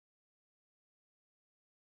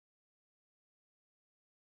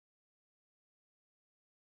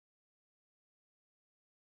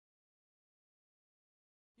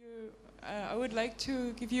I would like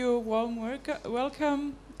to give you a warm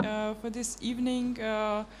welcome for this evening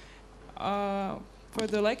for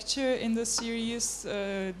the lecture in the series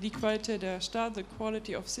Die Qualität der Stadt, the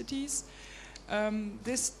quality of cities.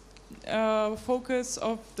 This focus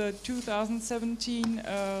of the 2017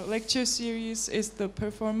 lecture series is the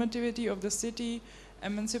performativity of the city,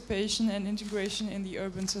 emancipation and integration in the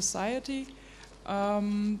urban society.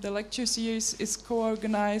 The lecture series is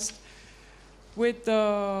co-organized with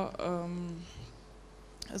the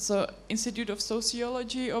Institute of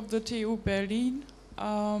Sociology of the TU Berlin,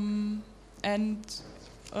 and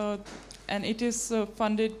it is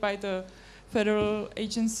funded by the Federal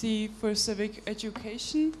Agency for Civic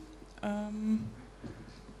Education.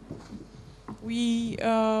 We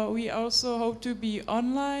also hope to be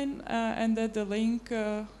online, and that the link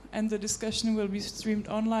and the discussion will be streamed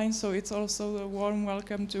online. So it's also a warm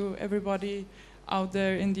welcome to everybody out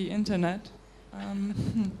there in the internet.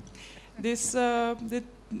 The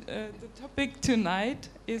topic tonight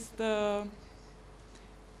is the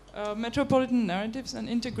Metropolitan-Narratives and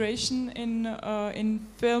Integration in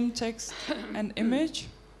film, text, and image.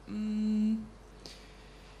 I'm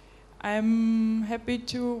happy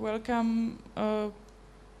to welcome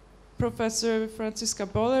Professor Franziska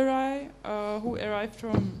Bollerij, who arrived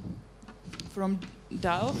from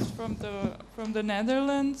Delft, from the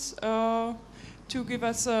Netherlands, to give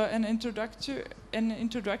us an introduction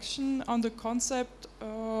on the concept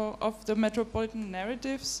of the metropolitan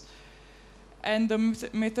narratives and the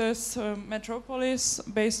mythos Metropolis,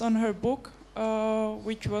 based on her book,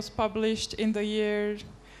 which was published in the year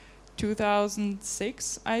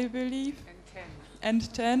 2006, I believe,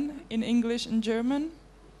 and 10 in English and German.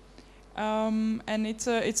 And it's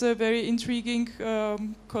a very intriguing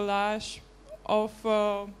collage of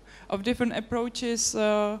different approaches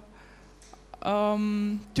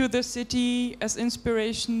to the city as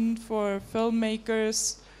inspiration for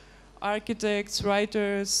filmmakers, architects,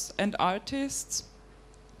 writers, and artists.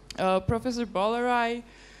 Professor Bollerij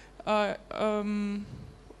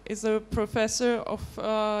is a professor of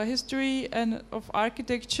history and of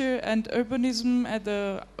architecture and urbanism at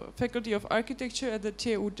the Faculty of Architecture at the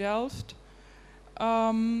TU Delft.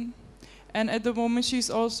 And at the moment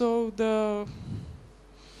she's also the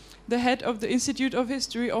head of the Institute of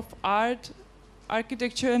History of Art,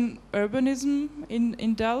 Architecture and Urbanism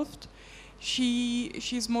in Delft.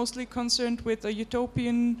 She's mostly concerned with a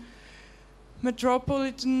utopian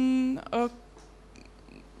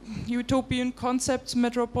utopian concept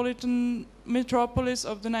metropolis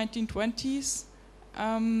of the 1920s,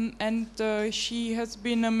 and she has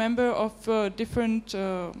been a member of different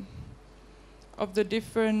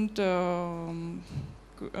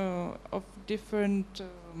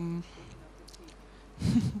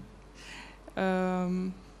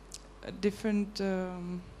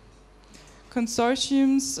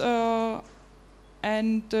consortiums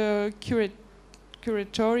and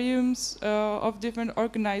curatoriums of different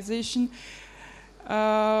organizations.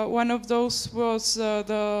 One of those was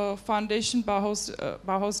the Foundation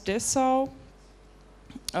Bauhaus Dessau.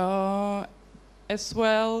 As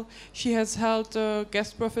well, she has held a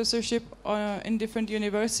guest professorship in different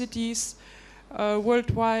universities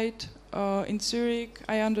worldwide, in Zurich,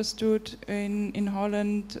 I understood, in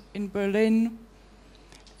Holland, in Berlin.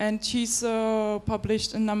 And she's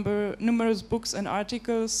published numerous books and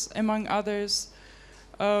articles, among others,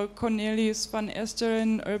 Cornelius van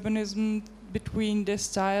Esteren, Urbanism Between the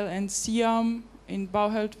Style and Siam, in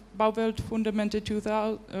Bauweltfundamente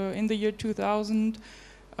in the year 2000,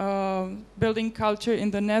 Building Culture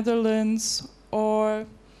in the Netherlands, or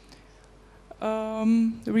a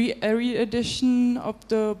re-edition of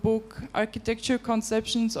the book Architecture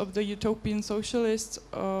Conceptions of the Utopian Socialists,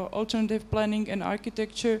 Alternative Planning and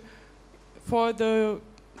Architecture for the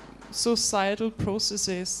Societal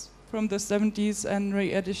Processes, from the 70s, and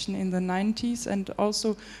re-edition in the 90s, and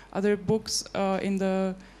also other books in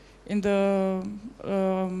the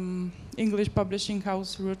English publishing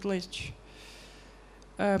house Routledge.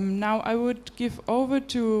 Now I would give over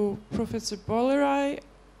to Professor Bollerij.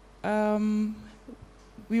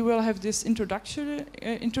 We will have this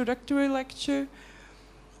introductory lecture,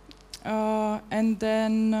 and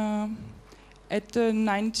then at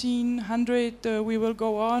 1900 we will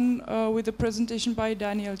go on with a presentation by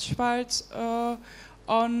Daniel Schwarz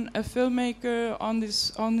on a filmmaker on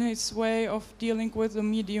his way of dealing with the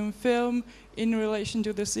medium film in relation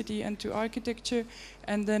to the city and to architecture,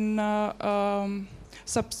 and then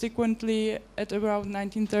subsequently at around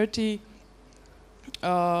 1930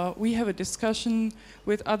 we have a discussion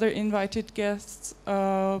with other invited guests,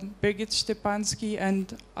 Birgit Stepanski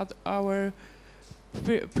and our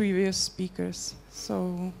previous speakers.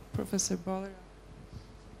 So, Professor Baller.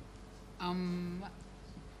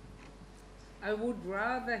 I would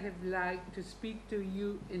rather have liked to speak to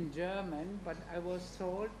you in German, but I was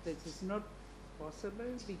told this is not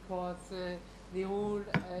possible because the whole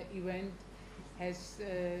event has...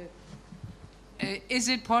 is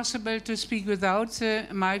it possible to speak without the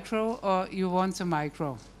micro, or you want the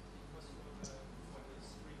micro?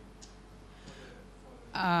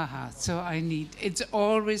 Aha, so I need... It's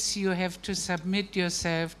always you have to submit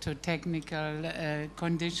yourself to technical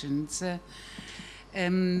conditions.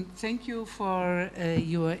 Thank you for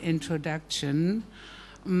your introduction.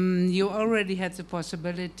 You already had the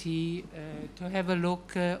possibility to have a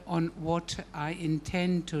look on what I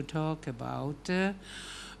intend to talk about,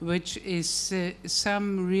 which is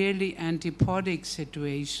some really antipodic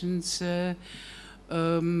situations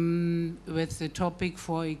with the topic,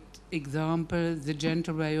 for example, the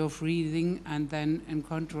gentle way of reading, and then, in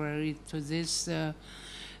contrary to this,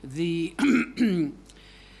 the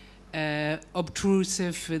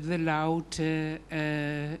obtrusive, the loud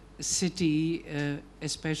city,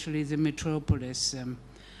 especially the metropolis.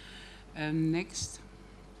 Next.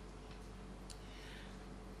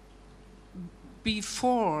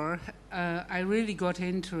 Before I really got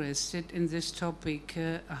interested in this topic,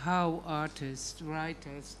 how artists,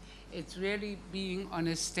 writers, it's really being on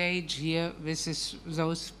a stage here with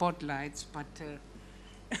those spotlights, but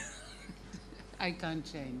I can't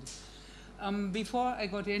change. Before I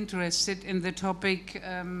got interested in the topic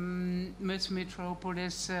with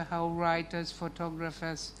Metropolis, how writers,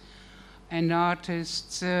 photographers, and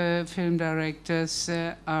artists, film directors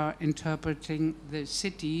are interpreting the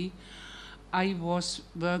city, I was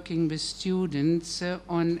working with students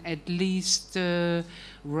on at least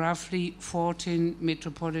roughly 14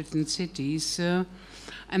 metropolitan cities.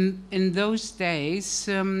 And in those days,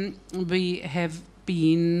 we have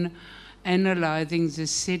been analyzing the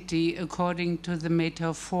city according to the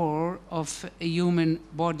metaphor of a human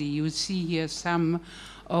body. You see here some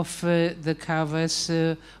of the covers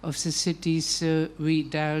of the cities we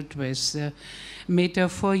dealt with.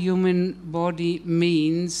 Metaphor human body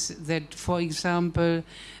means that, for example,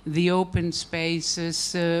 the open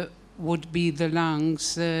spaces would be the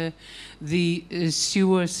lungs, the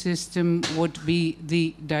sewer system would be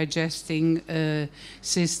the digesting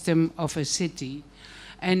system of a city.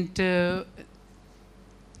 And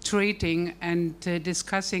treating and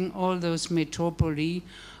discussing all those metropoli,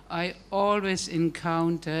 I always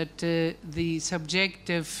encountered the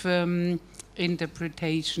subjective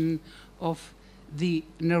interpretation of the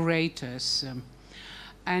narrators.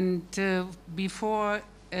 And before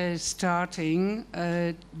starting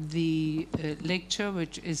the lecture,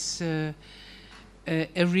 which is a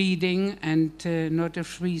reading and not a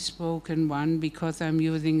free spoken one, because I'm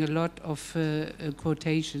using a lot of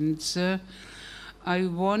quotations, I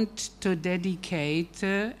want to dedicate,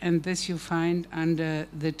 and this you find under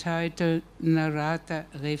the title Narrata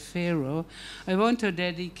Refero, I want to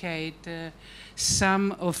dedicate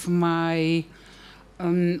some of my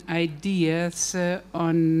ideas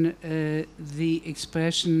on the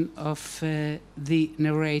expression of the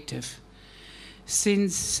narrative.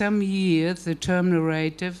 Since some years, the term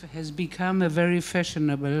narrative has become very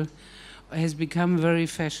fashionable.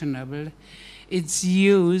 Its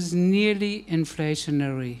use nearly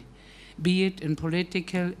inflationary, be it in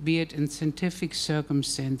political, be it in scientific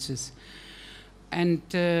circumstances. And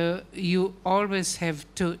you always have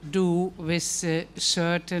to do with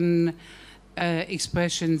certain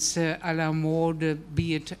expressions à la mode,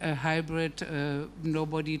 be it a hybrid.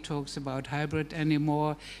 Nobody talks about hybrid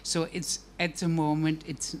anymore. So it's, at the moment,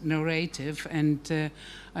 it's narrative. And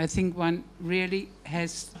I think one really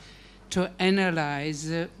has to analyze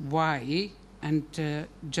why, and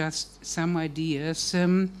just some ideas.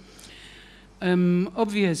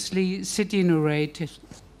 Obviously, city narratives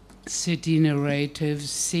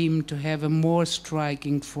seem to have a more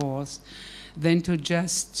striking force than to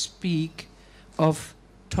just speak of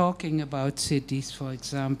talking about cities, for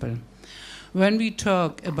example. When we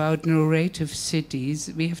talk about narrative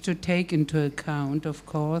cities, we have to take into account, of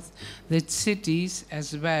course, that cities,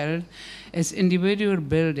 as well as individual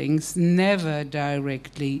buildings, never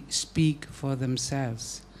directly speak for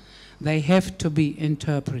themselves. They have to be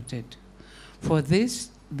interpreted. For this,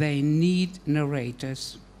 they need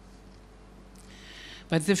narrators.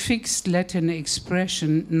 But the fixed Latin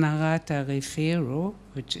expression narrata refero,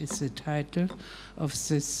 which is the title of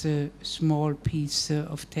this small piece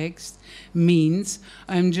of text, means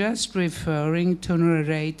I'm just referring to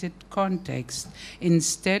narrated context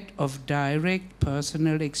instead of direct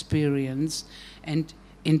personal experience and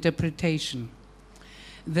interpretation.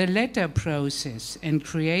 The latter process and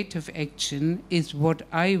creative action is what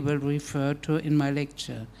I will refer to in my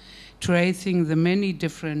lecture, tracing the many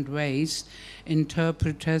different ways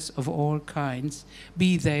interpreters of all kinds,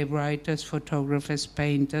 be they writers, photographers,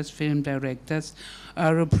 painters, film directors,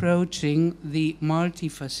 are approaching the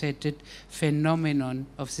multifaceted phenomenon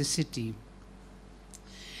of the city.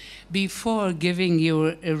 Before giving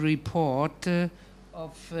you a report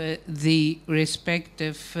of the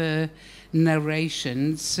respective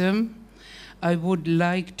narrations, I would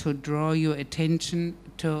like to draw your attention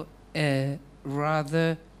to a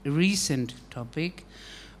rather recent topic,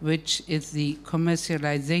 which is the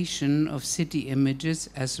commercialization of city images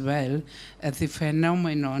as well as the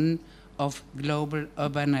phenomenon of global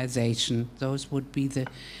urbanization. Those would be the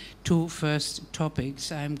two first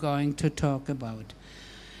topics I'm going to talk about.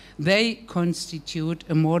 They constitute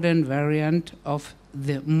a modern variant of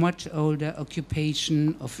the much older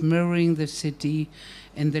occupation of mirroring the city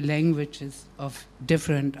in the languages of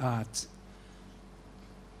different arts.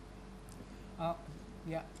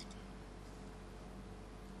 Yeah.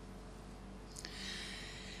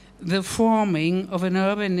 The forming of an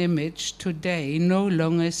urban image today no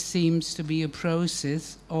longer seems to be a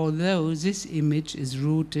process, although this image is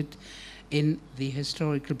rooted in the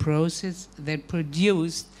historical process that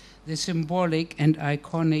produced the symbolic and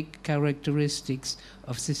iconic characteristics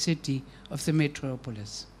of the city, of the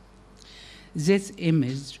metropolis. This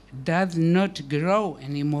image does not grow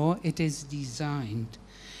anymore, it is designed.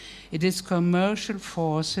 It is commercial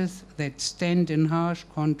forces that stand in harsh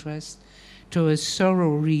contrast to a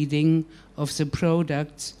thorough reading of the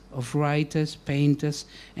products of writers, painters,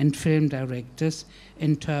 and film directors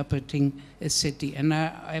interpreting a city. And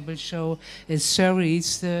I will show a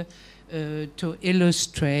series to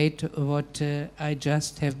illustrate what I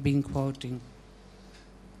just have been quoting.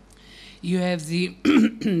 You have the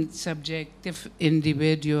subjective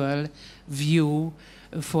individual view,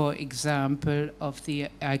 for example, of the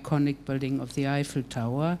iconic building of the Eiffel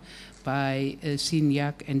Tower by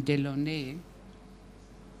Signac and Delaunay.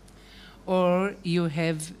 Or you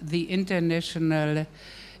have the international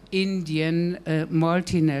Indian,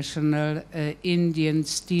 multinational Indian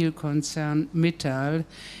steel concern Mittal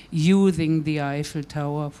using the Eiffel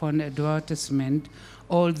Tower for an advertisement.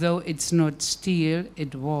 Although it's not steel,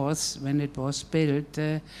 it was, when it was built,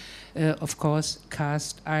 of course,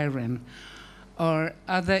 cast iron. Or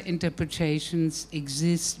other interpretations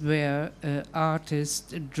exist where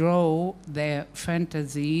artists draw their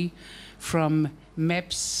fantasy from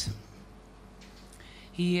maps.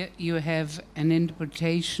 Here you have an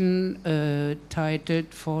interpretation titled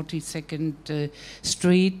 42nd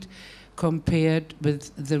Street compared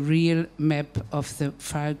with the real map of the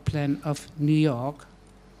Falk Plan of New York.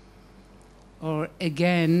 Or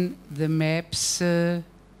again, the maps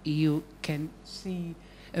you can see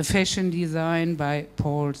a fashion design by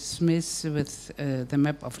Paul Smith with the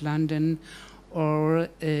map of London, or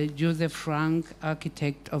Joseph Frank,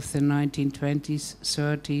 architect of the 1920s,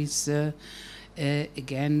 30s,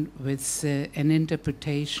 again with an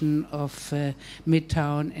interpretation of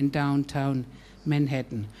Midtown and downtown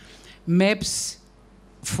Manhattan. Maps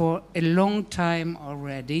for a long time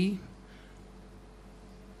already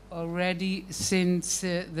since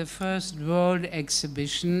the first World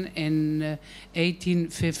Exhibition in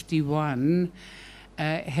 1851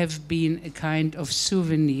 have been a kind of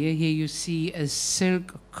souvenir. Here you see a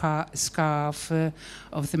silk scarf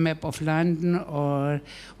of the map of London, or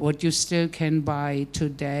what you still can buy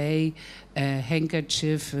today, a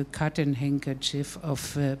handkerchief, a cotton handkerchief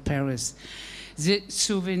of Paris. The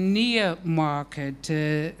souvenir market,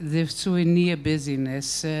 the souvenir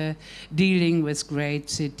business dealing with great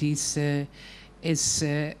cities is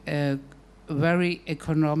a very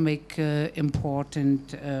economic,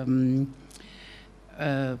 important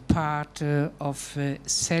part of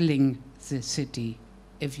selling the city,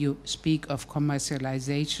 if you speak of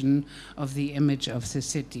commercialization of the image of the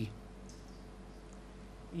city.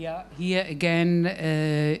 Yeah, here again,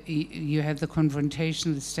 you have the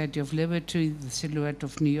confrontation, the Statue of Liberty, the silhouette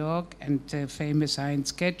of New York, and famous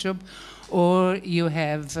Heinz Ketchup. Or you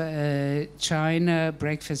have China,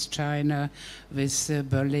 breakfast China, with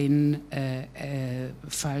Berlin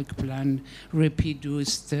Falk Plan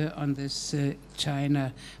reproduced on this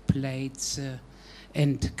China plates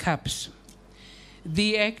and cups.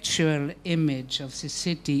 The actual image of the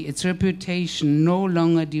city, its reputation, no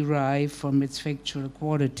longer derive from its factual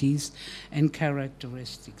qualities and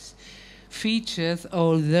characteristics. Features,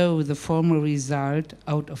 although the former result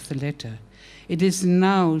out of the latter. It is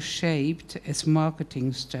now shaped as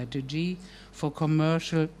marketing strategy for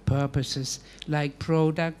commercial purposes, like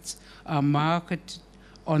products are marketed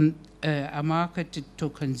are marketed to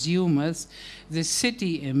consumers, the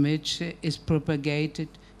city image is propagated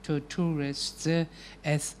to tourists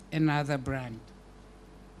as another brand.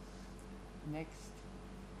 Next.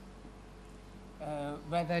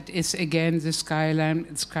 Whether it is again the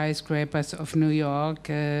skyline, skyscrapers of New York,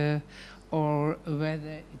 or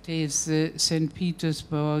whether it is St.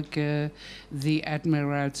 Petersburg, the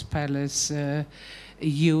Admiral's Palace,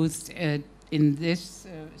 used in this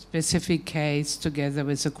specific case together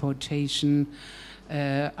with a quotation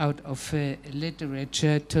out of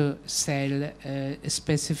literature to sell a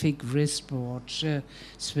specific wristwatch,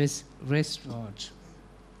 Swiss wristwatch.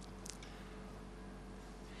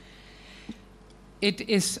 It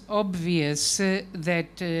is obvious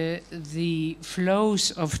that the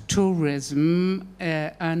flows of tourism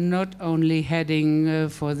are not only heading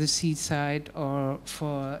for the seaside or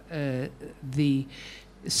for the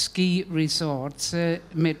ski resorts.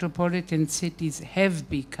 Metropolitan cities have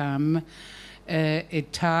become a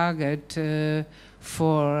target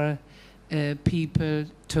for people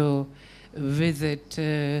to visit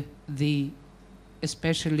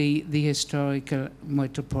especially the historical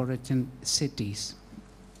metropolitan cities.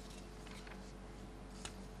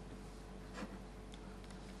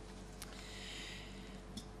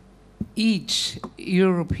 Each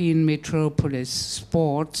European metropolis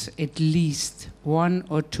sports at least one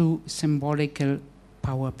or two symbolical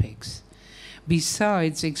power peaks.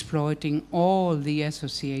 Besides exploiting all the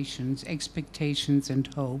associations, expectations, and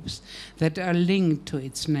hopes that are linked to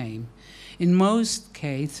its name, in most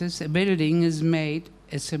cases, a building is made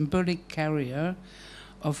a symbolic carrier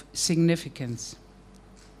of significance.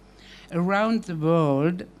 Around the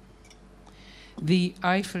world, the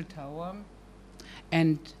Eiffel Tower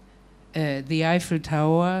and the Eiffel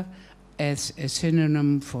Tower as a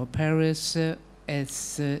synonym for Paris,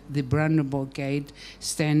 as the Brandenburg Gate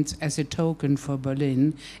stands as a token for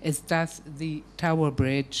Berlin, as does the Tower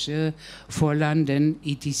Bridge for London,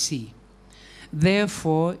 etc.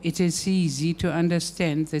 Therefore, it is easy to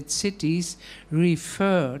understand that cities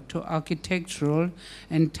refer to architectural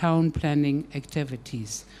and town planning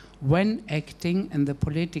activities when acting in the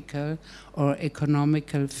political or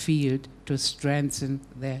economical field to strengthen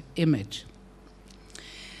their image.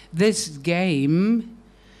 In this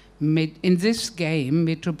game,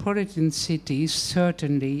 metropolitan cities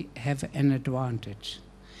certainly have an advantage.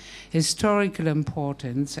 Historical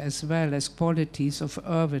importance as well as qualities of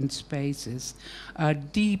urban spaces are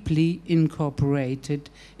deeply incorporated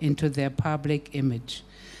into their public image.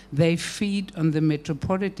 They feed on the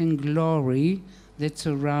metropolitan glory that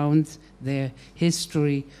surrounds their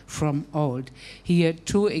history from old. Here,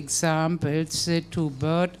 two examples, two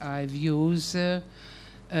bird-eye views,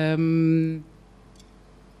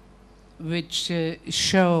 which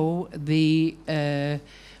show the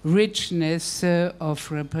richness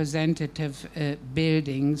of representative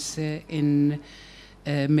buildings in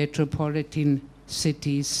metropolitan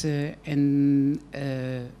cities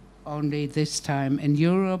only this time in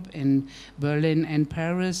Europe, in Berlin and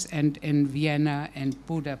Paris, and in Vienna and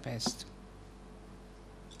Budapest.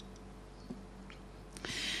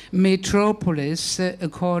 Metropolis,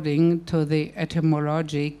 according to the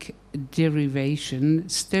etymologic derivation,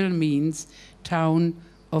 still means town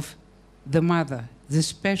of the mother, the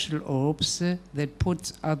special orbs that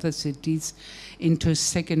puts other cities into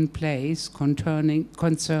second place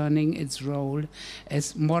concerning its role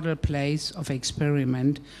as model place of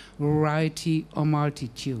experiment, variety, or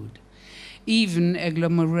multitude. Even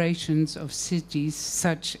agglomerations of cities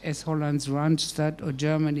such as Holland's Randstad or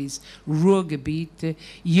Germany's Ruhrgebiet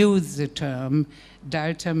use the term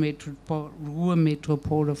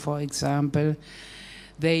Ruhrmetropole, for example.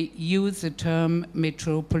 They use the term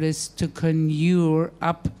metropolis to conjure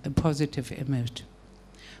up a positive image.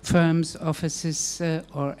 Firms, offices,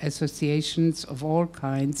 or associations of all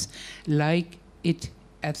kinds like it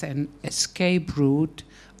as an escape route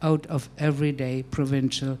out of everyday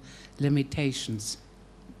provincial limitations.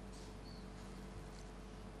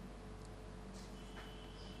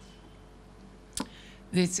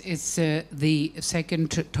 This is the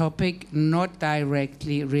second topic, not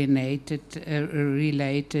directly related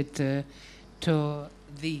to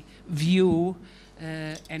the view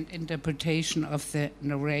and interpretation of the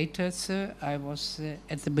narrators. I was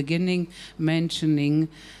at the beginning mentioning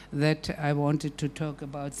that I wanted to talk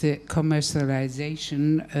about the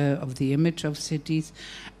commercialization of the image of cities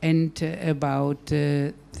and about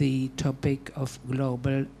the topic of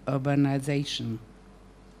global urbanization.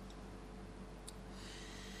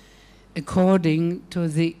 According to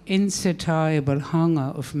the insatiable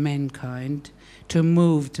hunger of mankind, to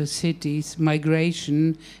move to cities,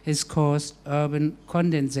 migration has caused urban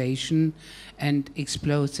condensation and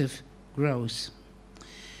explosive growth.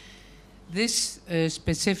 This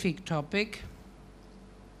specific topic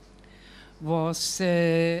was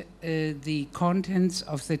the contents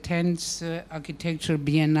of the 10th Architectural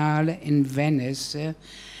Biennale in Venice,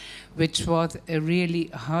 which was a really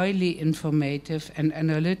highly informative and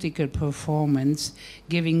analytical performance,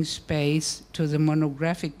 giving space to the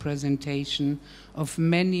monographic presentation of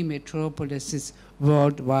many metropolises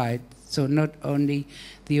worldwide. So not only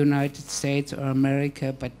the United States or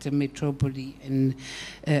America, but the metropoli in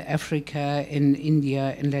Africa, in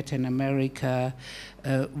India, in Latin America.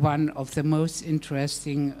 One of the most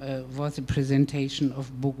interesting was the presentation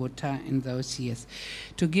of Bogota in those years.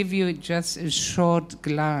 To give you just a short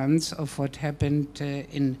glance of what happened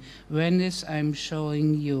in Venice, I'm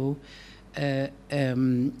showing you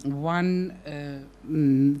one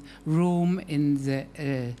room in the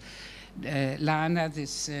Lana,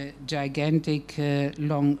 this gigantic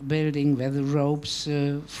long building where the ropes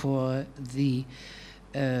for the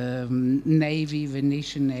Navy,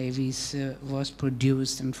 Venetian navies, was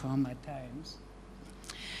produced in former times.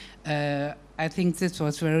 I think this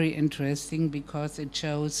was very interesting because it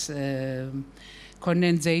shows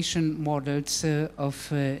condensation models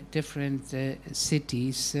of different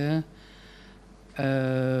cities,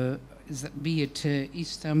 be it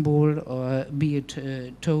Istanbul or be it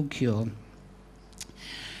Tokyo.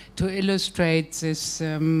 To illustrate this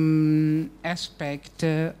aspect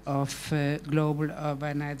of global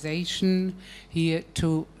urbanization, here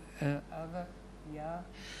two other,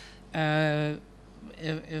 a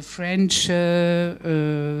French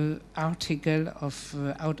article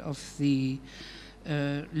out of the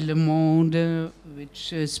Le Monde,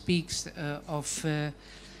 which speaks of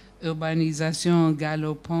urbanisation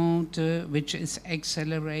galopante, which is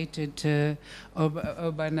accelerated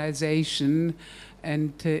urbanization,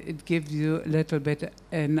 and it gives you a little bit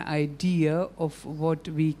an idea of what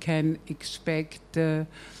we can expect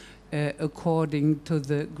according to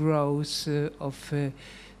the growth of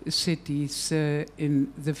cities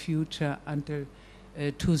in the future until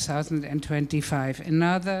 2025.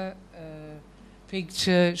 Another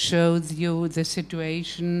picture shows you the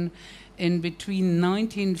situation in between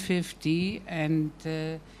 1950 and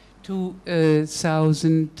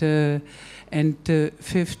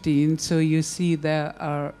 2015. So you see there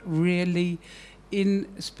are really, in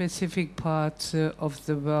specific parts of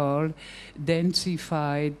the world,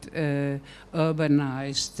 densified,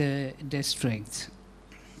 urbanized districts.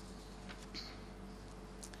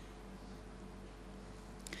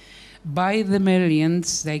 By the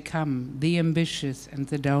millions they come, the ambitious and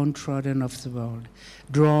the downtrodden of the world,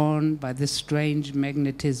 drawn by the strange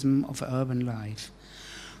magnetism of urban life.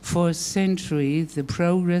 For centuries, the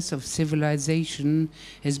progress of civilization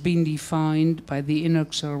has been defined by the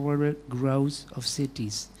inexorable growth of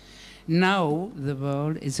cities. Now the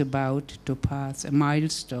world is about to pass a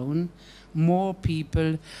milestone. More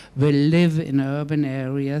people will live in urban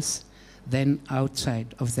areas than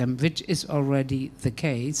outside of them, which is already the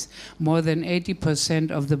case. More than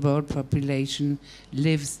 80% of the world population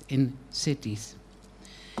lives in cities.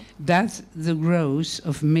 Does the growth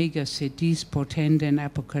of megacities portend an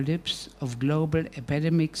apocalypse of global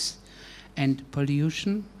epidemics and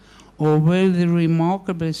pollution? Or will the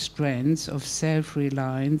remarkable strengths of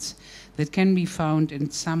self-reliance that can be found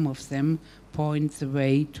in some of them point the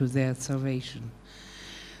way to their salvation?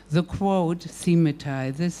 The quote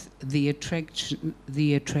thematizes the attraction,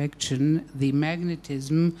 the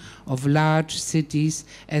magnetism of large cities,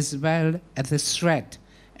 as well as the threat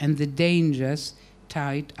and the dangers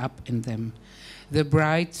tied up in them, the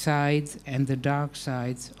bright sides and the dark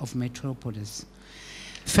sides of metropolis.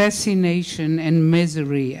 Fascination and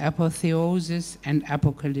misery, apotheosis and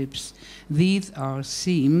apocalypse, these are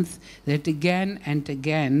themes that again and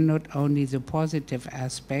again, not only the positive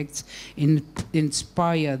aspects,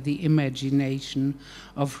 inspire the imagination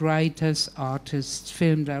of writers, artists,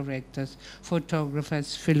 film directors,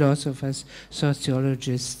 photographers, philosophers,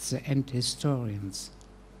 sociologists, and historians.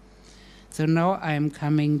 So now I am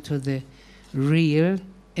coming to the real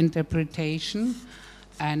interpretation,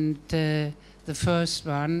 and the first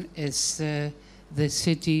one is the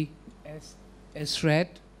city as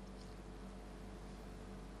threat.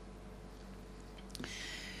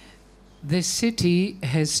 The city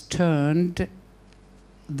has turned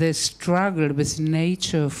the struggle with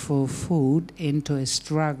nature for food into a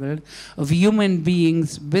struggle of human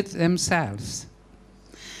beings with themselves.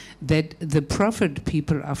 That the profit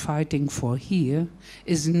people are fighting for here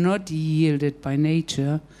is not yielded by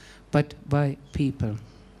nature, but by people.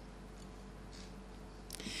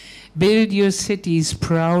 Build your cities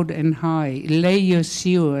proud and high, lay your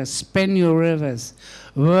sewers, span your rivers,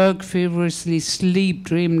 work feverishly, sleep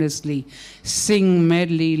dreamlessly, sing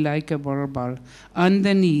madly like a warble.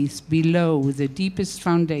 Underneath, below the deepest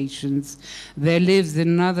foundations, there lives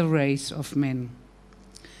another race of men.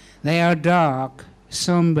 They are dark,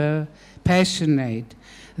 somber, passionate.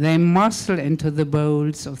 They muscle into the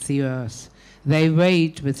bowls of the earth. They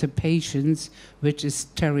wait with a patience which is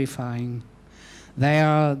terrifying. They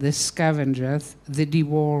are the scavengers, the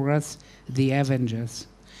devourers, the avengers.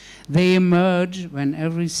 They emerge when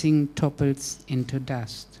everything topples into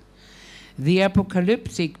dust. The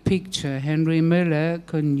apocalyptic picture Henry Miller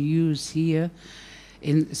could use here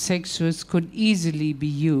in Sexus could easily be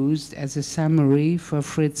used as a summary for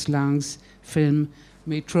Fritz Lang's film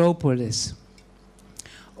Metropolis,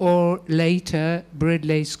 or later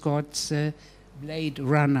Ridley Scott's Blade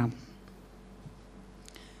Runner.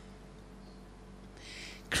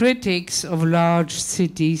 Critics of large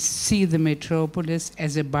cities see the metropolis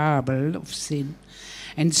as a Babel of sin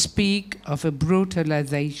and speak of a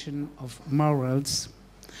brutalization of morals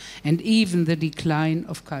and even the decline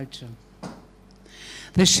of culture.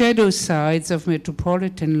 The shadow sides of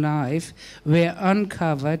metropolitan life were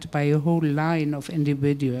uncovered by a whole line of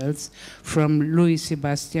individuals, from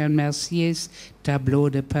Louis-Sébastien Mercier's Tableau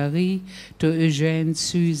de Paris to Eugène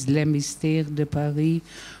Sue's Les Mystères de Paris,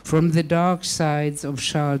 from the dark sides of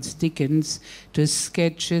Charles Dickens to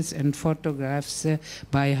sketches and photographs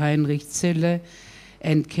by Heinrich Zille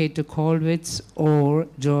and Käthe Kollwitz, or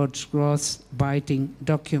George Groth's biting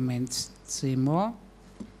documents. See more?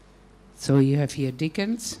 So you have here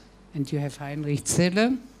Dickens, and you have Heinrich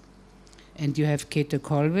Zille, and you have Käthe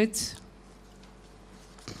Kollwitz.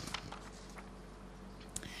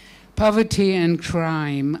 Poverty and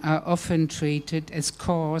crime are often treated as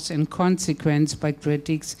cause and consequence by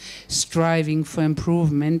critics striving for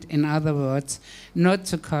improvement, in other words, not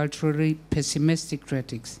so culturally pessimistic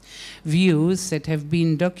critics. Views that have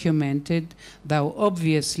been documented, though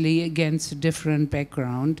obviously against a different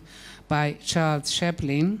background, by Charles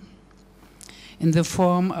Chaplin, in the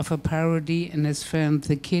form of a parody in his film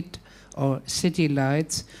The Kid or City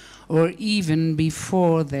Lights, or even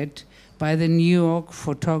before that by the New York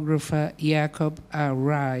photographer Jacob R.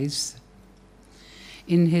 Riis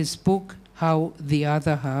in his book How the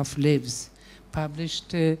Other Half Lives,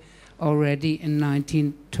 published already in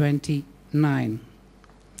 1929.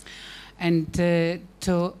 And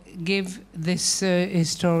to give this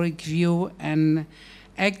historic view an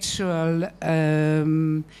actual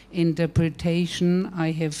interpretation,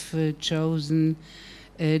 I have chosen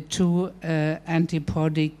two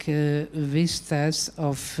antipodic vistas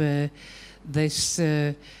of this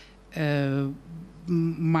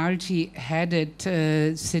multi-headed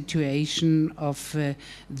situation of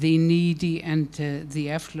the needy and the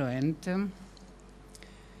affluent.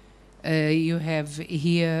 You have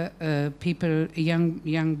here people,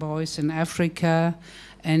 young boys in Africa,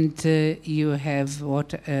 and you have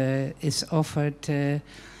what is offered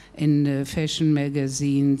in fashion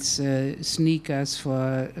magazines, sneakers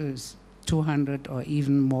for 200 or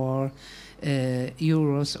even more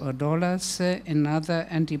euros or dollars. Another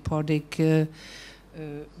antipodic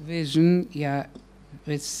vision, yeah,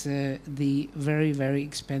 with the very, very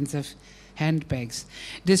expensive handbags.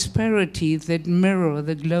 Disparities that mirror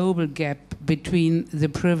the global gap between the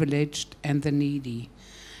privileged and the needy,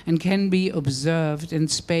 and can be observed in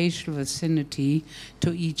spatial vicinity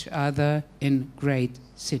to each other in great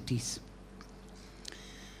cities.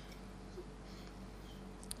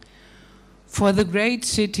 For the great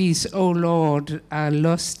cities, O Lord, are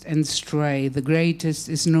lost and stray. The greatest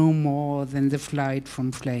is no more than the flight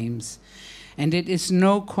from flames. And it is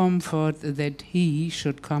no comfort that he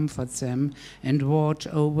should comfort them and watch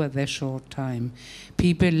over their short time.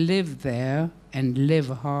 People live there and live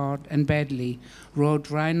hard and badly,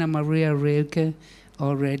 wrote Rainer Maria Rilke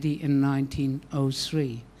already in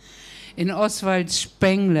 1903. In Oswald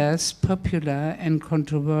Spengler's popular and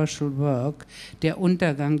controversial work Der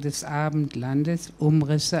Untergang des Abendlandes,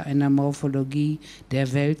 Umrisse einer Morphologie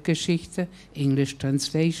der Weltgeschichte, English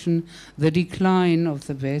translation, The Decline of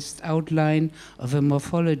the West, Outline of a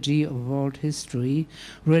Morphology of World History,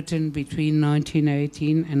 written between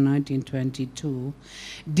 1918 and 1922,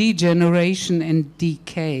 degeneration and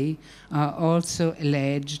decay are also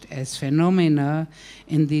alleged as phenomena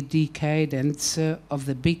in the decadence of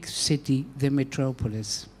the big city, the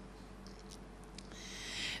metropolis.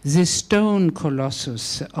 The stone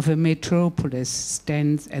colossus of a metropolis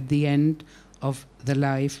stands at the end of the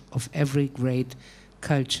life of every great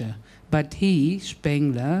culture. But he,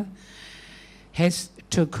 Spengler, has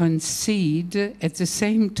to concede at the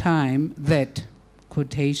same time that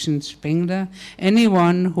quotation Spengler,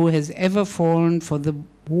 anyone who has ever fallen for the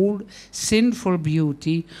whole sinful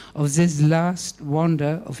beauty of this last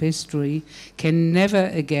wonder of history can never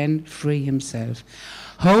again free himself.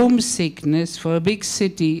 Homesickness for a big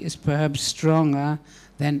city is perhaps stronger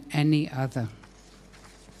than any other.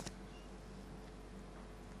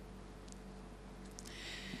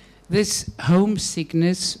 This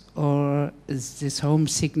homesickness, or this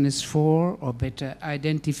homesickness for, or better,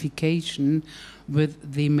 identification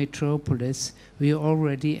with the metropolis, we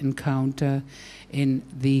already encounter in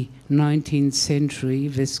the 19th century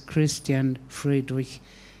with Christian Friedrich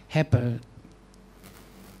Heppel.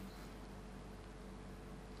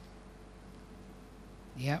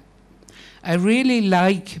 Yeah. I really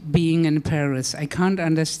like being in Paris. I can't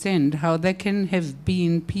understand how there can have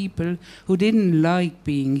been people who didn't like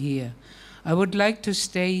being here. I would like to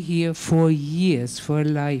stay here for years, for a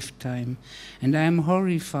lifetime, and I am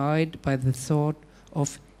horrified by the thought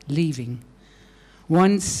of leaving.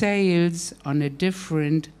 One sails on a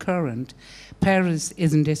different current. Paris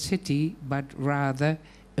isn't a city, but rather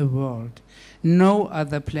a world. No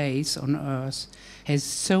other place on earth has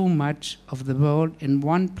so much of the world in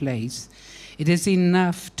one place. It is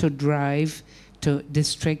enough to drive to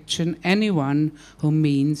distraction anyone who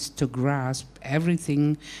means to grasp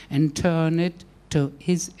everything and turn it to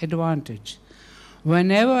his advantage.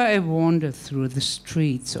 Whenever I wander through the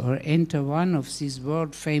streets or enter one of these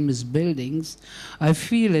world-famous buildings, I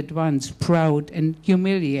feel at once proud and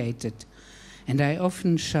humiliated, and I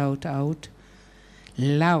often shout out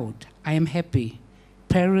loud, I am happy.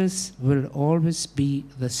 Paris will always be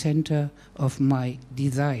the center of my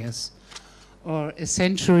desires. Or a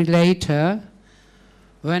century later,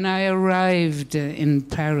 when I arrived in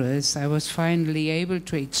Paris, I was finally able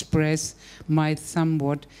to express my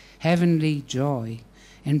somewhat heavenly joy.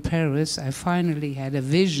 In Paris, I finally had a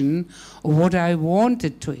vision of what I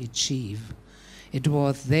wanted to achieve. It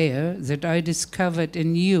was there that I discovered a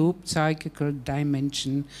new psychical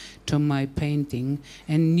dimension to my painting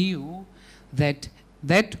and knew that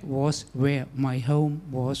that was where my home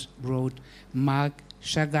was, wrote Marc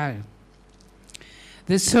Chagall.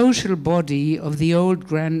 The social body of the old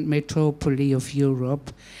grand metropole of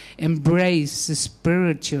Europe embraced the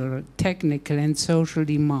spiritual, technical, and social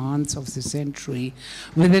demands of the century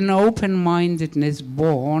with an open-mindedness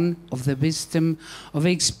born of the wisdom of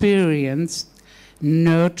experience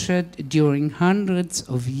nurtured during hundreds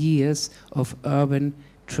of years of urban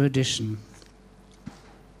tradition.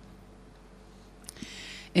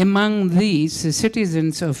 Among these, the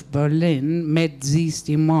citizens of Berlin met these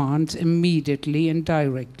demands immediately and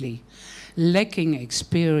directly. Lacking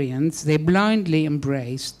experience, they blindly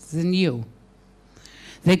embraced the new.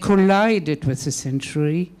 They collided with the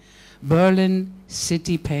century. Berlin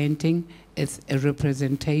city painting is a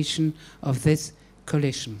representation of this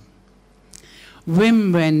collision.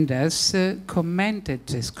 Wim Wenders commented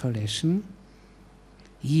this collision.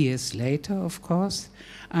 Years later, of course,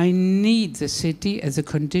 I need the city as a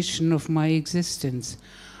condition of my existence.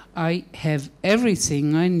 I have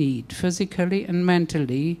everything I need, physically and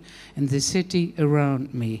mentally, in the city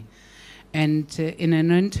around me. And in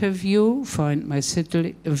an interview, find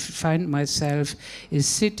myself a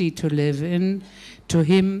city to live in. To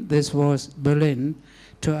him, this was Berlin.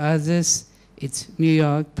 To others, it's New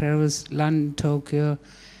York, Paris, London, Tokyo,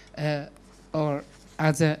 or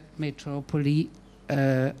other metropoli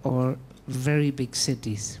or very big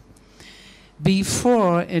cities.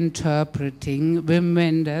 Before interpreting Wim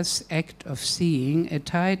Wenders' Act of Seeing, a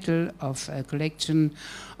title of a collection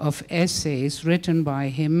of essays written by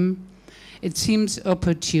him, it seems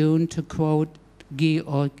opportune to quote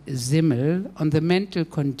Georg Simmel on the mental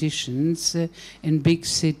conditions in big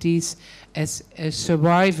cities as a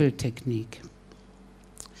survival technique.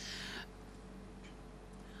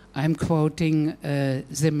 I'm quoting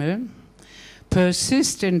Simmel.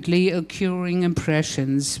 Persistently occurring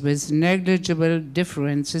impressions with negligible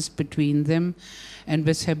differences between them and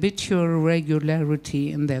with habitual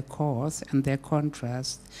regularity in their cause and their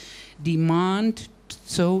contrast demand,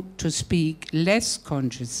 so to speak, less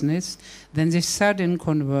consciousness than the sudden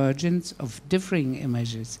convergence of differing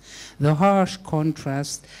images, the harsh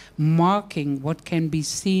contrast marking what can be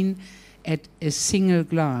seen at a single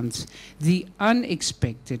glance, the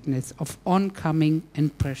unexpectedness of oncoming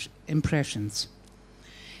impressions.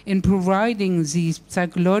 In providing these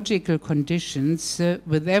psychological conditions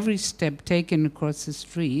with every step taken across the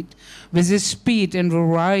street, with the speed and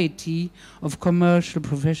variety of commercial,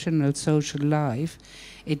 professional, social life,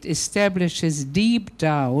 it establishes deep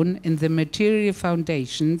down in the material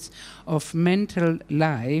foundations of mental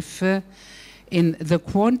life in the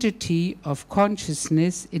quantity of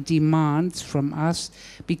consciousness it demands from us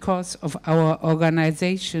because of our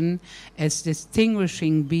organization as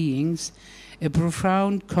distinguishing beings, a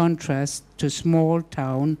profound contrast to small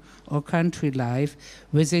town or country life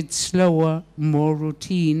with its slower, more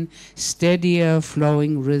routine, steadier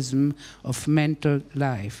flowing rhythm of mental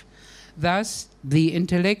life. Thus, the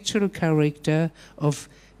intellectual character of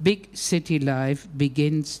big city life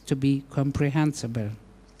begins to be comprehensible.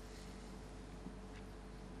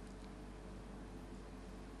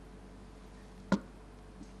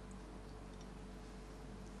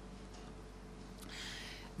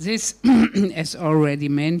 This, as already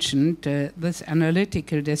mentioned, this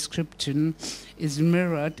analytical description is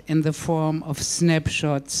mirrored in the form of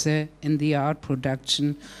snapshots in the art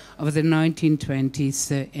production of the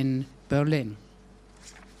 1920s in Berlin.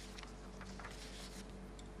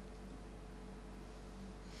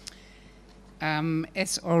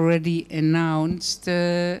 As already announced,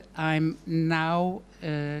 I'm now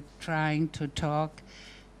trying to talk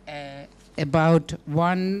about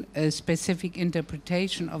one specific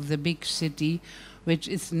interpretation of the big city, which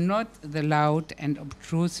is not the loud and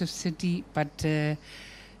obtrusive city, but the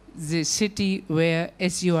city where,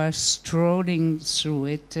 as you are strolling through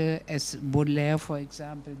it, as Baudelaire, for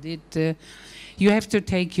example, did, you have to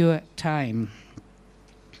take your time.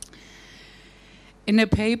 In a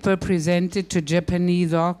paper presented to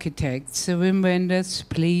Japanese architects, Wim Wenders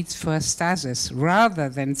pleads for stasis rather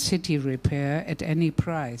than city repair at any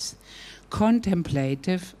price.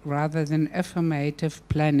 Contemplative rather than affirmative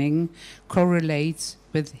planning correlates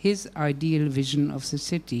with his ideal vision of the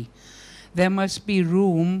city. There must be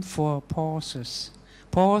room for pauses.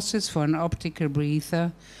 Pauses for an optical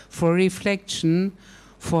breather, for reflection,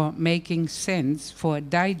 for making sense, for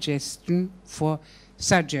digestion, for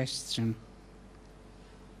suggestion.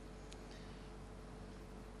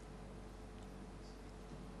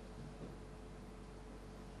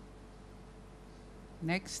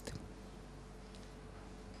 Next.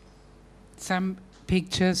 Some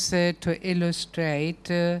pictures to illustrate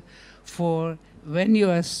for when you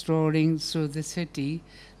are strolling through the city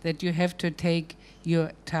that you have to take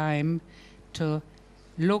your time to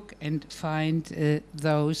look and find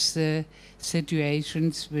those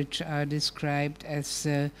situations which are described as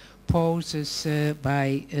poses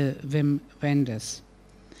by Wim Wenders.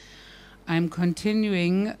 I'm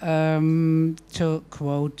continuing to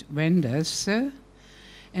quote Wenders.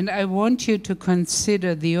 And I want you to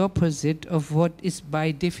consider the opposite of what is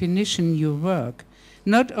by definition your work,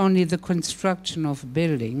 not only the construction of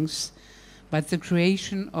buildings, but the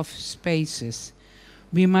creation of spaces.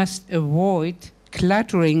 We must avoid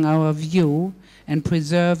cluttering our view and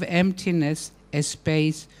preserve emptiness as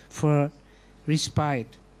space for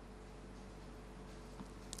respite.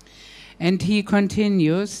 And he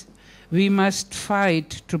continues, we must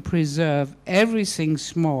fight to preserve everything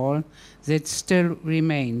small that still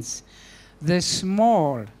remains. The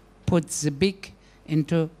small puts the big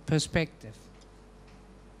into perspective.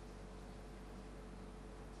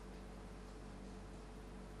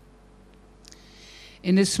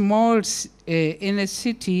 In a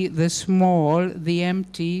city, the small, the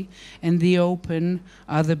empty, and the open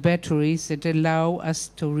are the batteries that allow us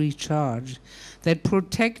to recharge, that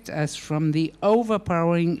protect us from the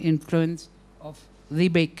overpowering influence of the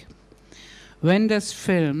big. Wenders'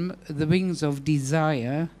 film, The Wings of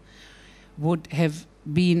Desire, would have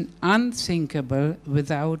been unthinkable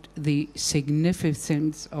without the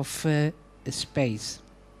significance of space.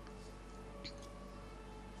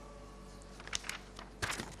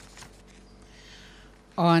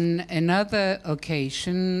 On another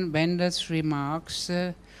occasion, Wenders remarks,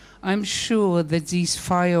 I'm sure that these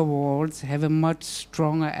firewalls have a much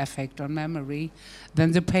stronger effect on memory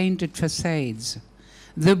than the painted facades.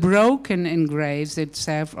 The broken engraves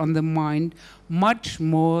itself on the mind much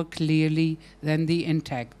more clearly than the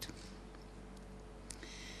intact.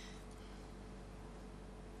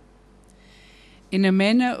 In a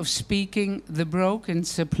manner of speaking, the broken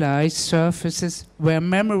supplies surfaces where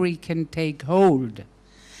memory can take hold.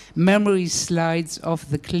 Memory slides off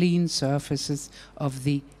the clean surfaces of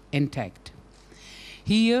the intact.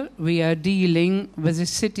 Here we are dealing with a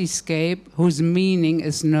cityscape whose meaning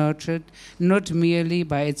is nurtured not merely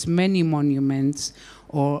by its many monuments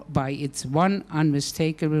or by its one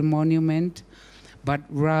unmistakable monument, but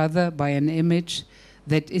rather by an image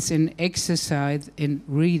that is an exercise in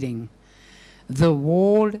reading. The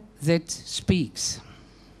wall that speaks.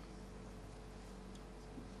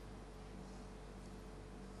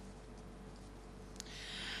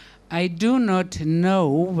 I do not know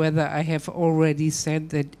whether I have already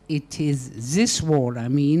said that it is this wall,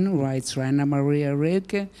 writes Rainer Maria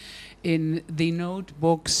Rilke, in the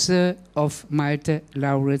notebooks of Malte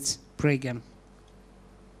Lauritz Breger.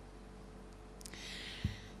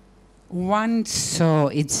 One saw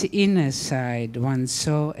its inner side, one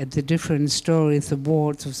saw at the different stories the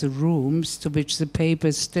walls of the rooms to which the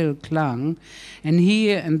papers still clung, and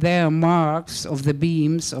here and there marks of the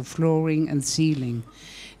beams of flooring and ceiling.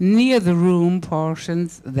 Near the room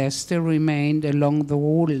portions there still remained along the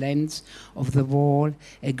whole length of the wall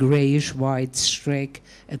a greyish-white streak.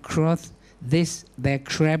 Across this there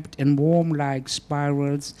crept in worm-like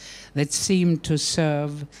spirals that seemed to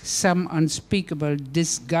serve some unspeakable,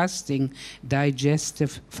 disgusting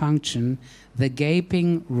digestive function, the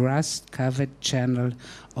gaping, rust-covered channel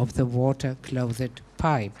of the water-clothed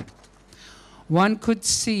pipe. One could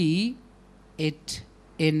see it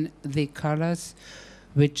in the colors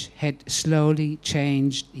which had slowly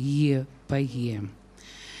changed year by year.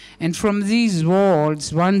 And from these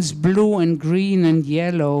walls, once blue and green and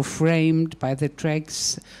yellow, framed by the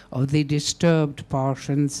tracks of the disturbed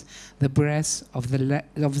portions, the breath of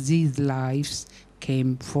these lives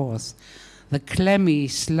came forth. The clammy,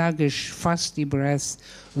 sluggish, fusty breath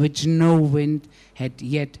which no wind had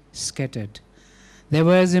yet scattered. There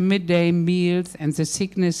were the midday meals and the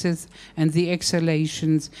sicknesses and the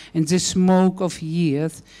exhalations and the smoke of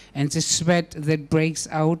years and the sweat that breaks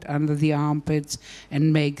out under the armpits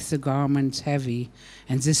and makes the garments heavy,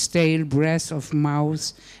 and the stale breath of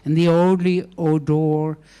mouths and the oily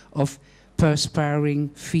odor of perspiring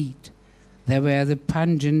feet. There were the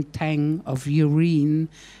pungent tang of urine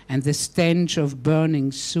and the stench of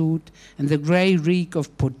burning soot and the grey reek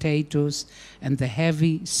of potatoes and the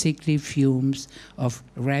heavy, sickly fumes of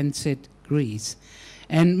rancid grease,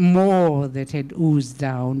 and more that had oozed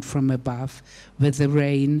down from above with the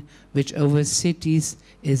rain which over cities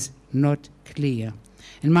is not clear.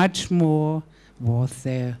 And much more was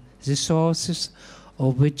there, the sources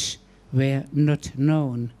of which were not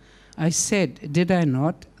known. I said, did I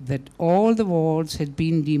not, that all the walls had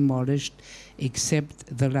been demolished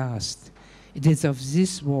except the last. It is of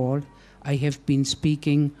this wall I have been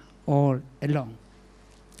speaking all along.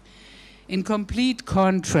 In complete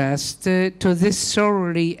contrast to this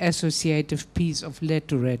thoroughly associative piece of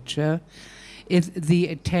literature is the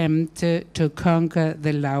attempt to conquer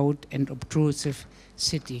the loud and obtrusive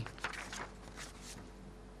city.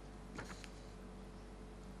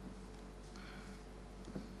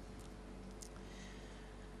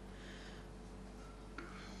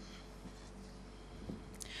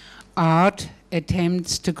 Art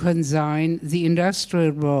attempts to consign the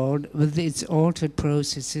industrial world with its altered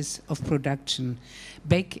processes of production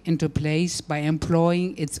back into place by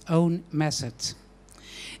employing its own methods.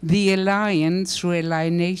 The alliance through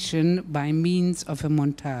alienation by means of a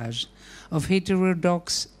montage of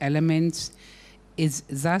heterodox elements is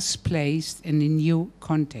thus placed in a new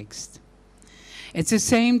context. At the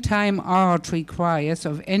same time, art requires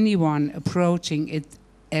of anyone approaching it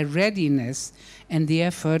a readiness and the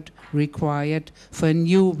effort required for a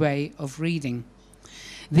new way of reading.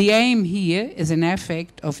 The aim here is an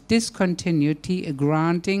effect of discontinuity, a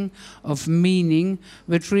granting of meaning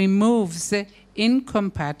which removes the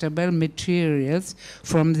incompatible materials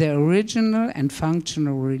from the original and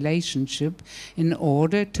functional relationship in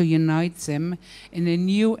order to unite them in a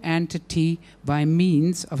new entity by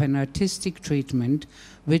means of an artistic treatment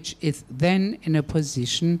which is then in a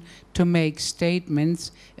position to make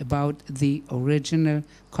statements about the original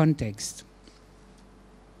context.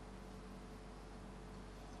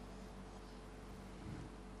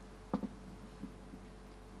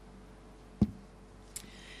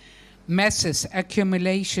 Masses,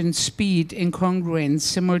 accumulation, speed, incongruence,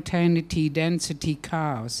 simultaneity, density,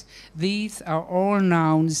 chaos. These are all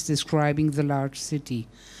nouns describing the large city.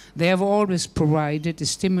 They have always provided a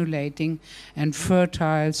stimulating and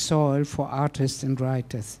fertile soil for artists and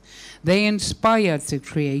writers. They inspired the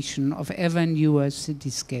creation of ever newer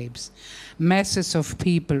cityscapes, masses of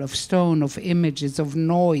people, of stone, of images, of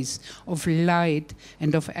noise, of light,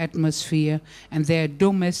 and of atmosphere, and their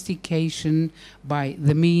domestication by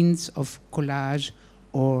the means of collage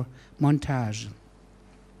or montage.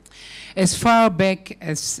 As far back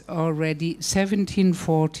as already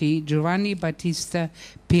 1740, Giovanni Battista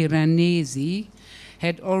Piranesi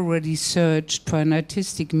had already searched for an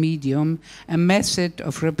artistic medium, a method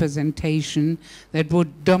of representation that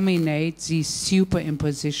would dominate these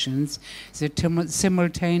superimpositions, the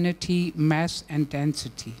simultaneity, mass, and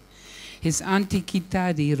density. His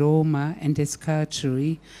Antiquità di Roma and his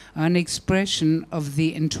Carceri are an expression of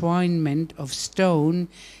the entwinement of stone,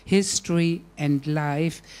 history, and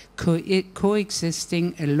life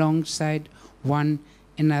coexisting alongside one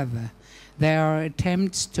another. They are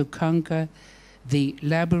attempts to conquer the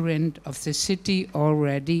labyrinth of the city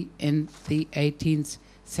already in the 18th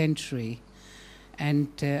century. And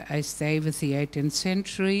I stay with the 18th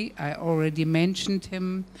century. I already mentioned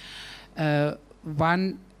him.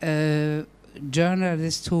 One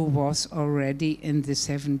journalist who was already in the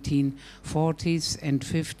 1740s and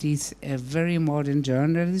 50s a very modern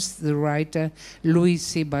journalist, the writer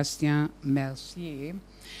Louis-Sébastien Mercier.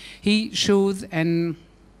 He shows an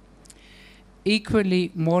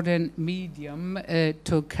equally modern medium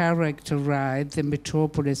to characterize the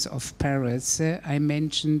metropolis of Paris. I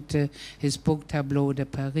mentioned his book Tableau de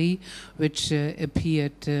Paris, which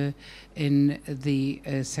appeared in the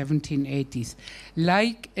 1780s.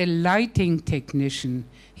 Like a lighting technician,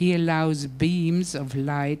 he allows beams of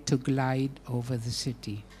light to glide over the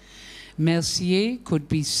city. Mercier could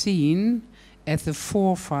be seen as the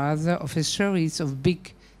forefather of a series of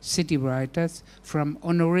big city writers, from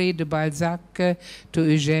Honoré de Balzac to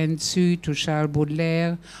Eugène Sue to Charles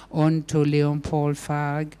Baudelaire, on to Léon-Paul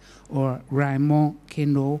Fargue or Raymond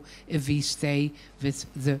Queneau, if we stay with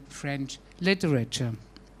the French literature.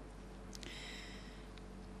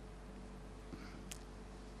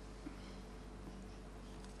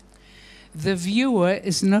 The viewer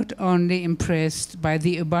is not only impressed by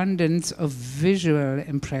the abundance of visual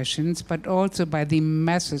impressions, but also by the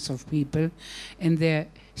masses of people and their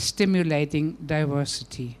stimulating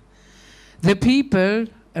diversity. The people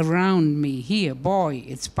around me here, boy,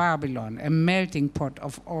 it's Babylon, a melting pot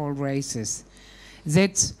of all races.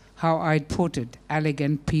 That's how I'd put it.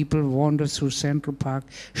 Elegant people wander through Central Park,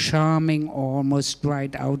 charming, almost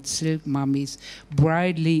dried out silk mummies,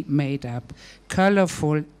 brightly made up,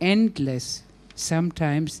 colorful, endless.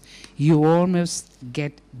 Sometimes you almost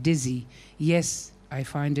get dizzy. Yes, I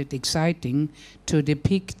find it exciting to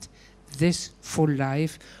depict this full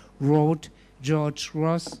life, wrote George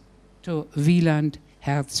Ross to Wieland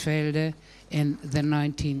Herzfelde in the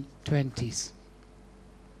 1920s.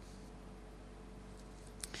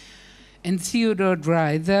 And Theodore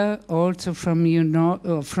Dreiser, also from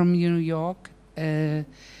New York,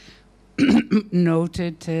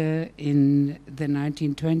 noted in the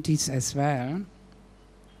 1920s as well.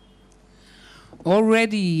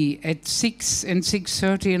 Already at 6 and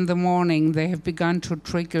 6:30 in the morning, they have begun to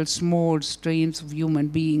trickle small streams of human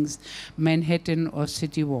beings, Manhattan or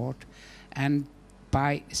cityward. And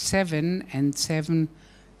by 7 and 7,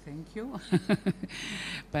 thank you.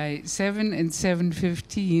 By 7 and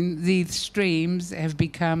 7:15, these streams have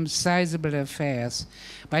become sizable affairs.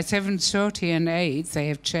 By 7:30 and 8, they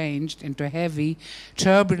have changed into heavy,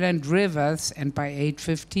 turbulent rivers, and by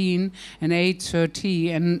 8:15 and 8:30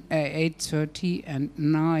 and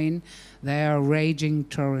 9, they are raging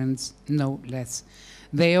torrents, no less.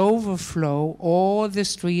 They overflow all the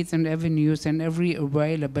streets and avenues and every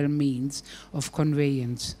available means of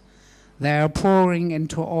conveyance. They are pouring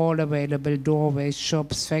into all available doorways,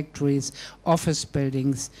 shops, factories, office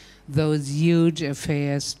buildings, those huge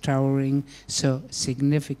affairs towering so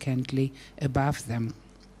significantly above them.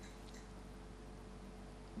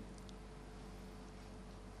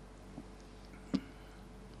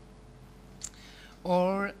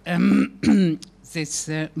 Or this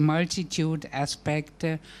multitude aspect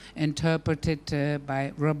interpreted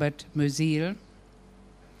by Robert Musil.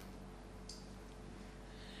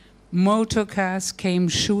 Motor cars came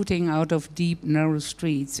shooting out of deep, narrow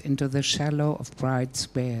streets into the shallow of bright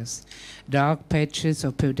squares. Dark patches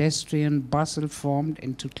of pedestrian bustle formed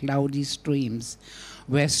into cloudy streams,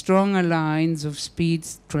 where stronger lines of speed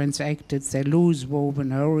transacted their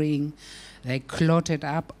loose-woven hurrying. They clotted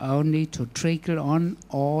up only to trickle on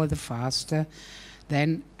all the faster,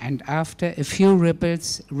 then and after a few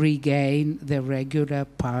ripples regain their regular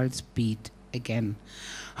pulse beat again.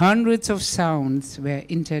 Hundreds of sounds were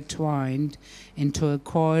intertwined into a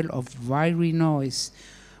coil of wiry noise,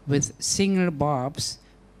 with single barbs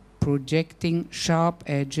projecting sharp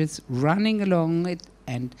edges, running along it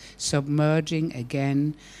and submerging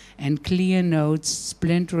again, and clear notes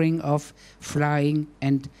splintering off, flying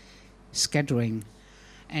and scattering.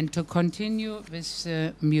 And to continue with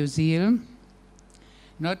Musil,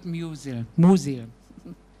 not Musil, Musil.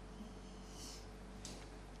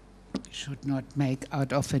 Should not make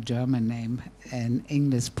out of a German name an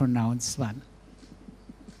English pronounced one.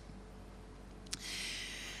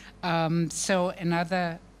 So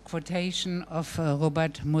another quotation of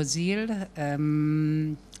Robert Musil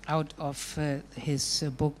out of his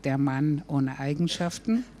book Der Mann ohne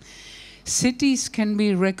Eigenschaften. Cities can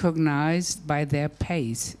be recognized by their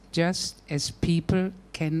pace, just as people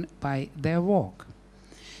can by their walk.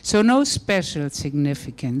 So no special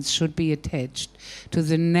significance should be attached to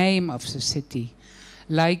the name of the city.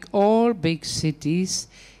 Like all big cities,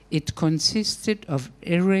 It consisted of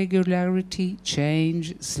irregularity,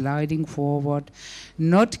 change, sliding forward,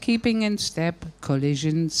 not keeping in step,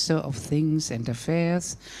 collisions of things and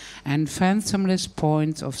affairs, and fathomless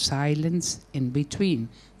points of silence in between.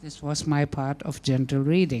 This was my part of gentle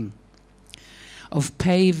reading. Of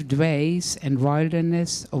paved ways and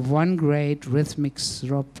wilderness, of one great rhythmic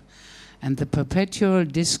throb, and the perpetual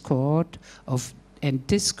discord of and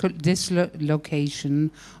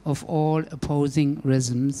dislocation of all opposing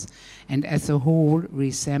rhythms, and as a whole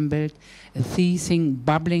resembled a seething,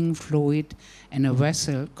 bubbling fluid and a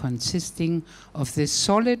vessel consisting of the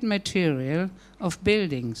solid material of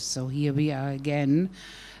buildings. So here we are again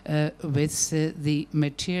with the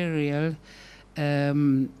material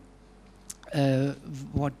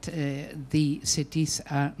what the cities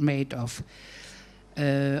are made of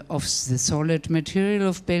the solid material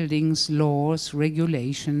of buildings, laws,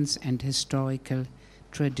 regulations, and historical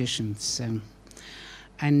traditions.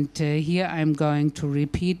 And here I'm going to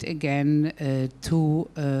repeat again two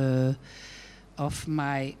of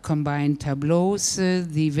my combined tableaus,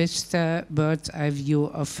 the vista bird's eye view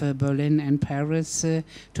of Berlin and Paris,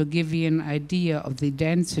 to give you an idea of the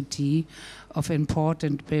density of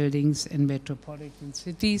important buildings in metropolitan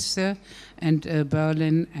cities, and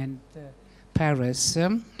Berlin and Paris.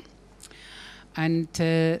 And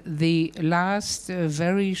the last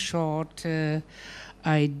very short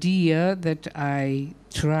idea that I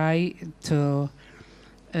try to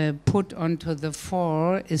put onto the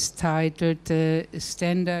fore is titled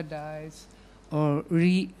Standardize or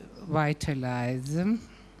Revitalize.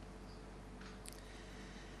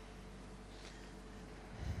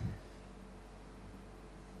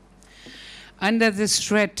 Under the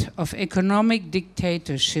threat of economic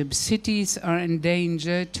dictatorship, cities are in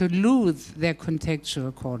danger to lose their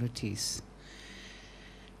contextual qualities.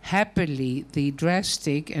 Happily, the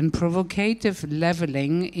drastic and provocative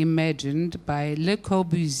leveling imagined by Le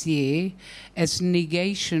Corbusier as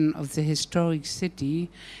negation of the historic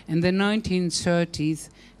city in the 1930s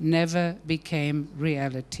never became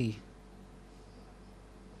reality.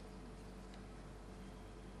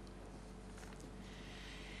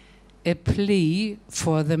 A plea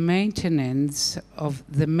for the maintenance of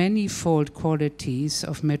the manifold qualities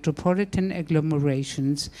of metropolitan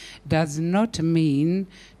agglomerations does not mean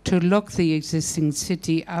to lock the existing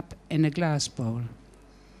city up in a glass bowl,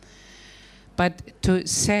 but to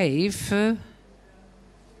save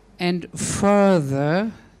and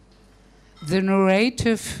further the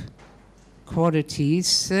narrative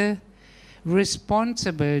qualities,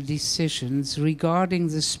 responsible decisions regarding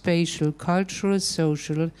the spatial, cultural,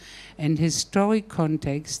 social, and historic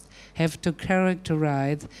context have to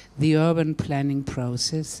characterize the urban planning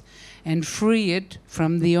process and free it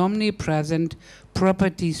from the omnipresent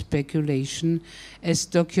property speculation as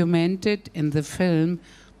documented in the film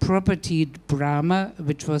Property Drama,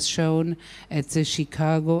 which was shown at the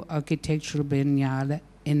Chicago Architectural Biennale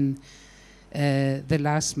in the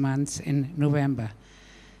last month in November.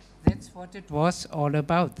 That's what it was all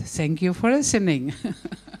about. Thank you for listening.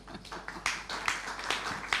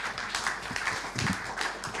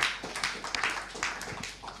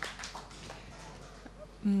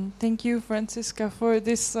 Thank you, Franziska, for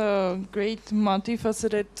this great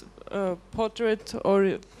multifaceted portrait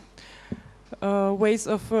or ways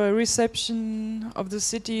of reception of the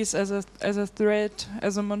cities as a thread,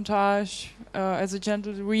 as a montage, as a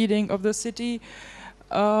gentle reading of the city.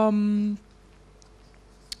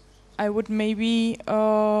 I would maybe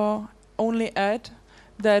only add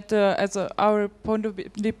that as our point of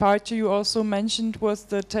departure, you also mentioned was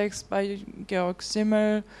the text by Georg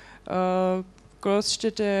Simmel,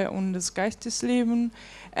 Großstädte und das Geistesleben,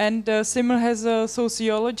 and Simmel has a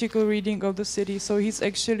sociological reading of the city, so he's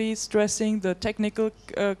actually stressing the technical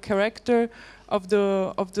character of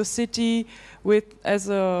the city with as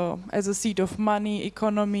a seat of money,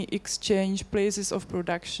 economy, exchange, places of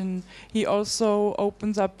production. He also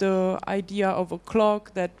opens up the idea of a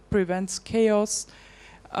clock that prevents chaos.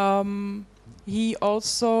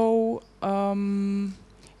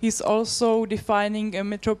 He's also defining a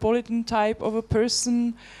metropolitan type of a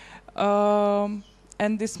person, and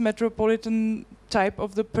this metropolitan type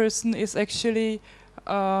of the person is actually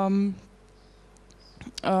kind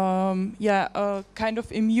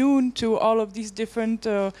of immune to all of these different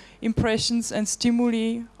impressions and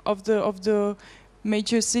stimuli of the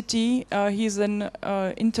major city. He's an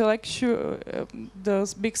intellectual.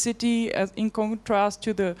 The big city, as in contrast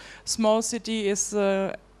to the small city, is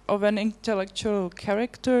of an intellectual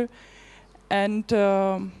character, and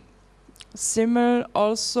Simmel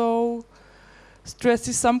also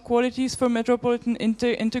stresses some qualities for metropolitan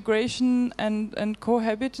integration and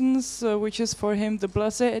cohabitance, which is for him the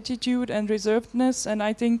blasé attitude and reservedness. And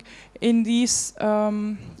I think in these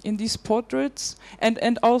portraits,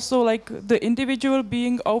 and also like the individual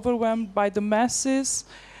being overwhelmed by the masses,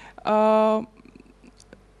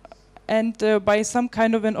 and by some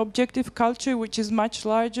kind of an objective culture which is much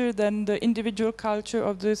larger than the individual culture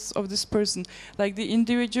of this person. Like the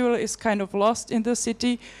individual is kind of lost in the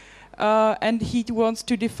city, and he wants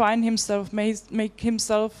to define himself, make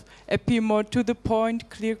himself appear more to the point,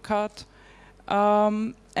 clear cut,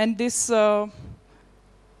 and this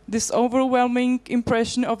overwhelming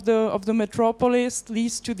impression of the metropolis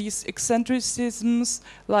leads to these eccentricisms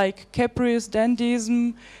like caprice,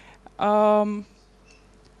 dandyism,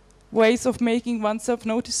 ways of making oneself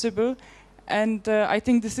noticeable. And I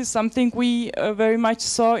think this is something we very much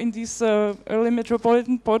saw in these early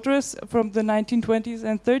metropolitan portraits from the 1920s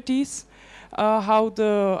and 30s, how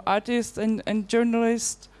the artists and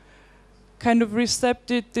journalists kind of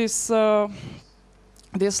recepted this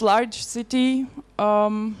large city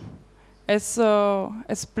as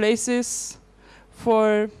places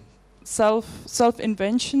for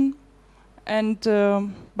self-invention, and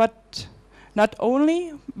but not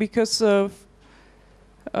only, because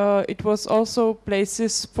it was also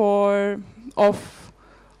places of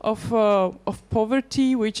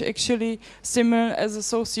poverty, which actually, similar as a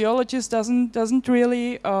sociologist, doesn't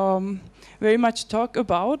really very much talk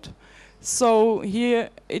about. So here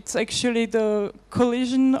it's actually the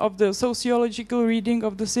collision of the sociological reading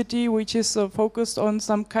of the city, which is focused on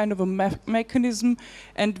some kind of a mechanism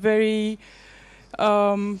and very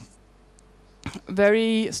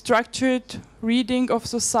structured reading of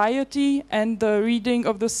society, and the reading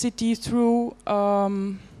of the city through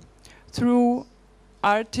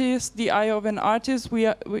artist, the eye of an artist,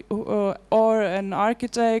 or an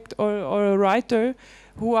architect, or a writer,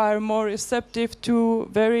 who are more receptive to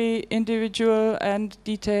very individual and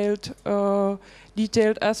detailed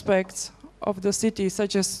aspects of the city,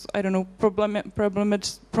 such as, I don't know,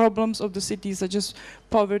 problems of the city, such as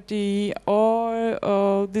poverty,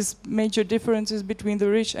 or these major differences between the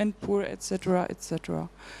rich and poor, etc., etc.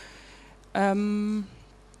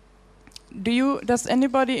 Does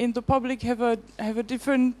anybody in the public have a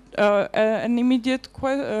different, an immediate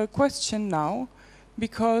question now?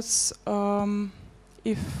 Because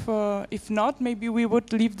if not, maybe we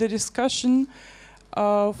would leave the discussion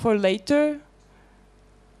for later.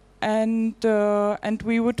 And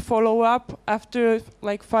we would follow up after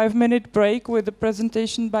like 5-minute break with a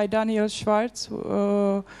presentation by Daniel Schwarz,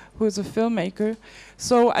 who is a filmmaker.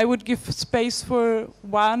 So I would give space for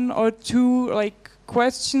 1 or 2 like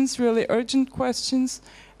questions, really urgent questions,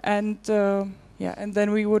 and yeah, and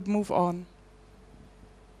then we would move on.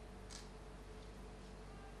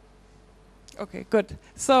 Okay, good.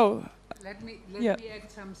 So. Let me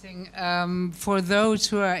add something. For those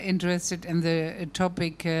who are interested in the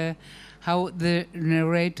topic, how the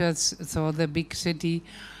narrators saw the big city,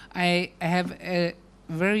 I have a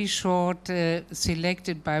very short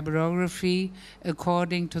selected bibliography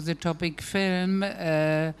according to the topic: film,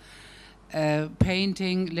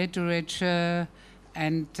 painting, literature,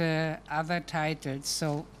 and other titles.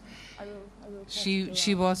 So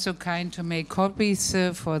she was so kind to make copies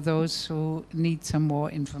for those who need some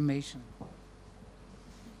more information.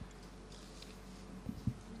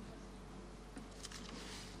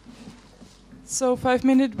 So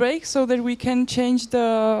 5-minute break so that we can change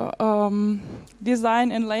the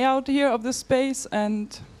design and layout here of the space,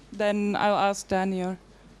 and then I'll ask Daniel.